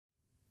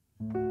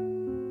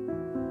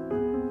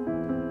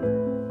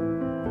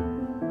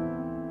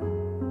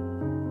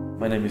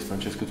My name is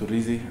Francesco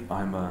Turrisi.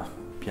 I'm a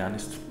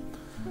pianist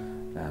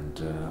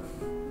and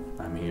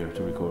I'm here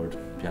to record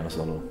piano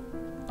solo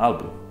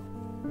album.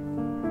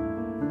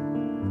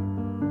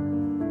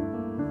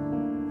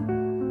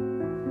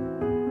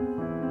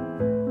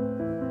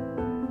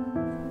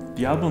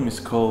 The album is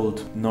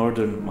called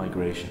Northern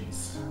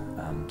Migrations,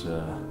 and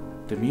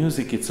the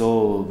music, it's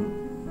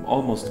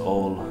almost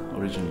all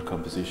original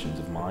compositions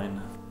of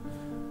mine,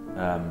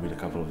 with a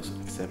couple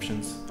of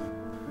exceptions.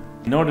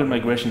 Northern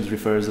Migrations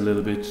refers a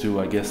little bit to,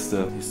 I guess,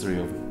 the history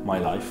of my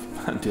life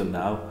until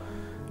now,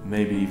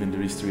 maybe even the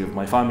history of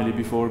my family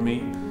before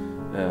me.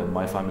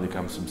 My family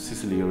comes from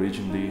Sicily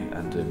originally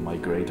and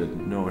migrated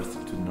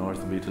north to the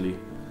north of Italy,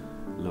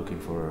 looking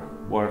for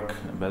work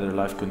and better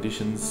life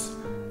conditions.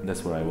 And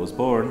that's where I was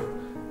born.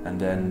 And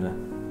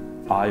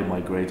then I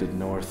migrated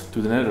north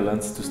to the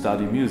Netherlands to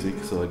study music,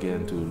 so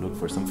again to look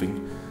for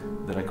something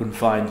that I couldn't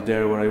find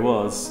there where I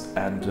was,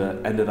 and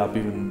ended up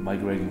even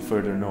migrating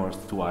further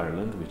north to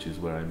Ireland, which is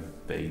where I'm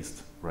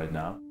based right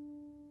now.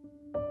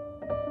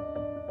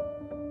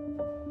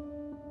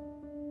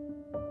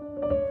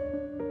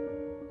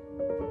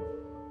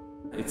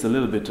 It's a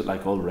little bit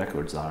like all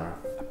records are,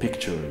 a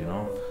picture, you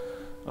know,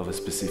 of a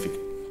specific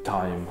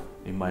time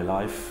in my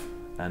life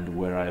and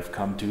where I have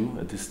come to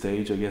at this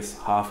stage, I guess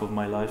half of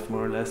my life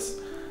more or less,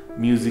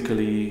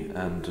 musically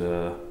and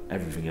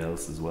everything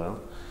else as well.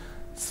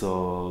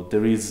 So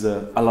there is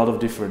a lot of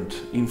different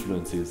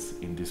influences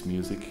in this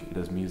music. It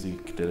is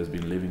music that has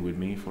been living with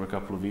me for a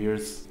couple of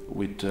years,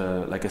 with,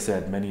 like I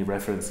said, many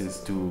references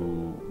to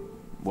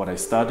what I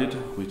studied,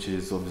 which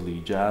is obviously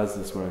jazz,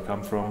 that's where I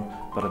come from,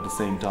 but at the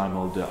same time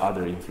all the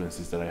other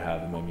influences that I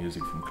have in my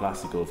music, from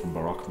classical, from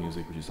Baroque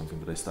music, which is something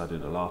that I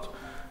studied a lot,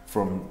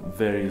 from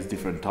various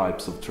different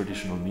types of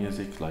traditional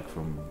music, like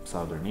from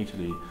southern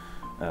Italy,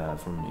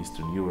 from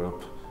Eastern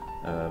Europe,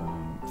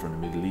 from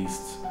the Middle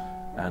East,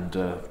 and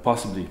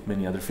possibly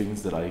many other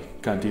things that I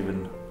can't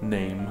even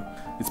name.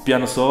 It's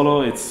piano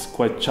solo, it's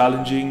quite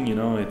challenging, you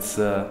know, it's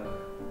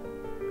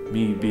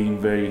me being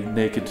very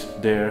naked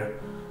there,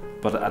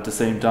 but at the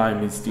same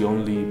time it's the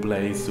only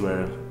place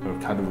where a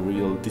kind of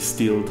real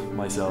distilled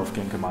myself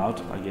can come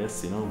out, I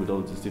guess, you know, with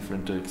all these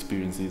different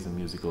experiences and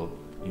musical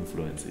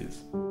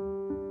influences.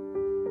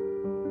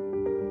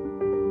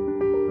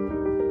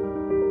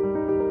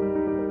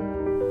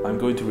 I'm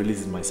going to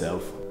release it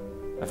myself.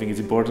 I think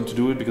it's important to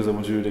do it because I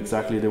want to do it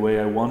exactly the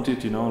way I want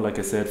it, you know. Like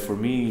I said, for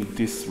me,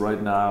 this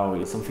right now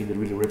is something that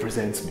really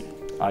represents me.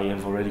 I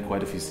have already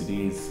quite a few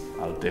CDs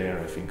out there.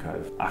 I think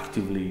I've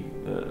actively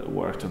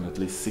worked on at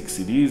least 6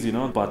 CDs, you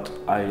know, but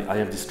I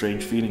have this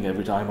strange feeling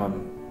every time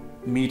I'm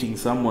meeting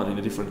someone in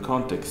a different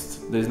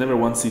context. There's never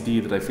one CD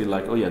that I feel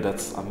like, oh yeah,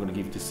 I'm gonna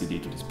give this CD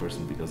to this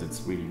person because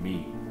it's really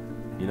me.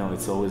 You know,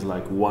 it's always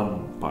like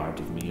one part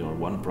of me or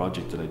one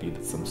project that I did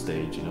at some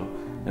stage, you know.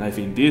 And I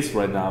think this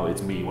right now,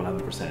 it's me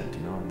 100%,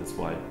 you know, and that's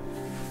why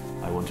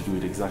I want to do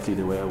it exactly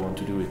the way I want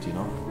to do it, you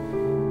know.